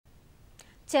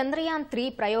Chandrayaan-3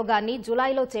 ప్రయోగాన్ని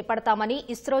జూలైలో చేపడతామని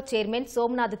ఇస్రో చైర్మన్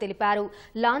సోమనాథ్ తెలిపారు.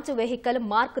 లాంచ్ వెహికల్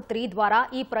మార్క్ 3 ద్వారా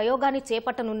ఈ ప్రయోగాన్ని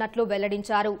చేపట్టనున్నట్లు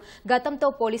వెల్లడించారు. గతంతో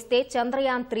పోలిస్తే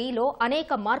చంద్రయాన్-3లో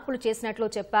అనేక మార్పులు చేసినట్లు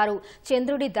చెప్పారు.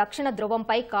 చంద్రుడి దక్షిణ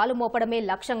ధ్రువంపై కాలు మోపడమే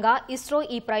లక్ష్యంగా ఇస్రో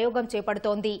ఈ ప్రయోగం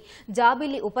చేపడుతోంది.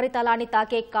 జాబిల్లి ఉపరితలాన్ని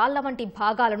తాకే కాళ్ల వంటి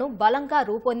భాగాలను బలంగా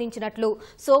రూపొందించినట్లు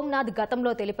సోమనాథ్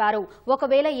గతంలో తెలిపారు.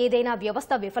 ఒకవేళ ఏదైనా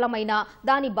వ్యవస్థ విఫలమైనా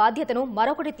దాని బాధ్యతను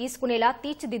మరొకటి తీసుకునేలా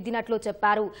తీర్చిదిద్దినట్లు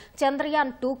చెప్పారు.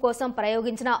 చంద్రయాన్-2 కోసం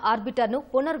ప్రయోగించిన ఆర్బిటర్ను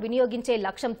పునర్వినియోగించే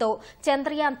లక్ష్యంతో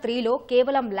చంద్రయాన్-3లో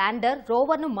కేవలం ల్యాండర్,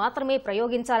 రోవర్ను మాత్రమే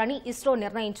ప్రయోగించాలని ఇస్రో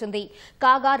నిర్ణయించింది.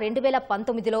 కాగా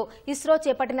 2019లో ఇస్రో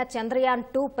చేపట్టిన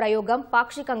చంద్రయాన్-2 ప్రయోగం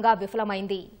పాక్షికంగా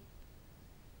విఫలమైంది.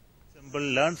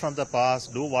 Learn from the past,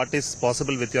 do what is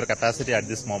possible with your capacity at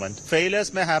this moment. Failures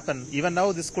may happen. Even now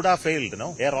this could have failed,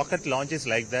 A rocket launch is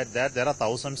like that there are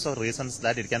thousands of reasons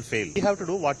that it can fail. We have to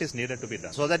do what is needed to be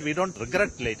done so that we don't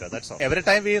regret later, that's all. Every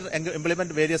time we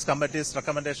implement various committees,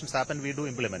 recommendations happen, we do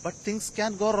implement. But things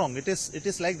can go wrong. It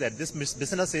is like that. This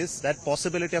business is that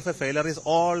possibility of a failure is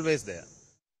always there.